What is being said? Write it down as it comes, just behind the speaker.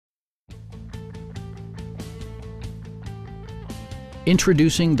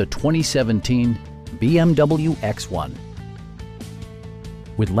Introducing the 2017 BMW X1.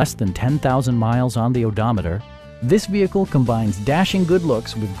 With less than 10,000 miles on the odometer, this vehicle combines dashing good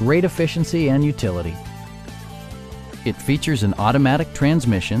looks with great efficiency and utility. It features an automatic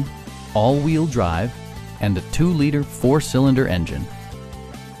transmission, all-wheel drive, and a 2-liter 4-cylinder engine.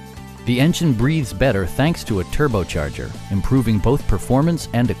 The engine breathes better thanks to a turbocharger, improving both performance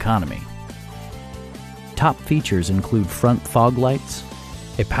and economy. Top features include front fog lights,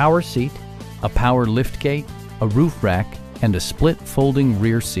 a power seat, a power liftgate, a roof rack, and a split folding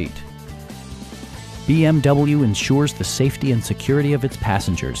rear seat. BMW ensures the safety and security of its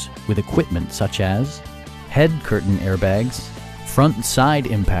passengers with equipment such as head curtain airbags, front and side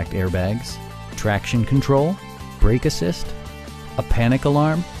impact airbags, traction control, brake assist, a panic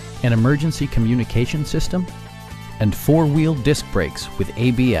alarm, an emergency communication system, and 4-wheel disc brakes with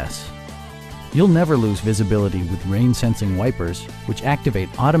ABS. You'll never lose visibility with rain-sensing wipers, which activate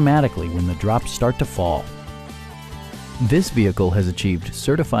automatically when the drops start to fall. This vehicle has achieved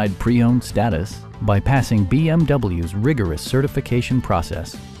certified pre-owned status by passing BMW's rigorous certification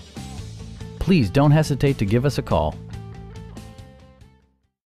process. Please don't hesitate to give us a call.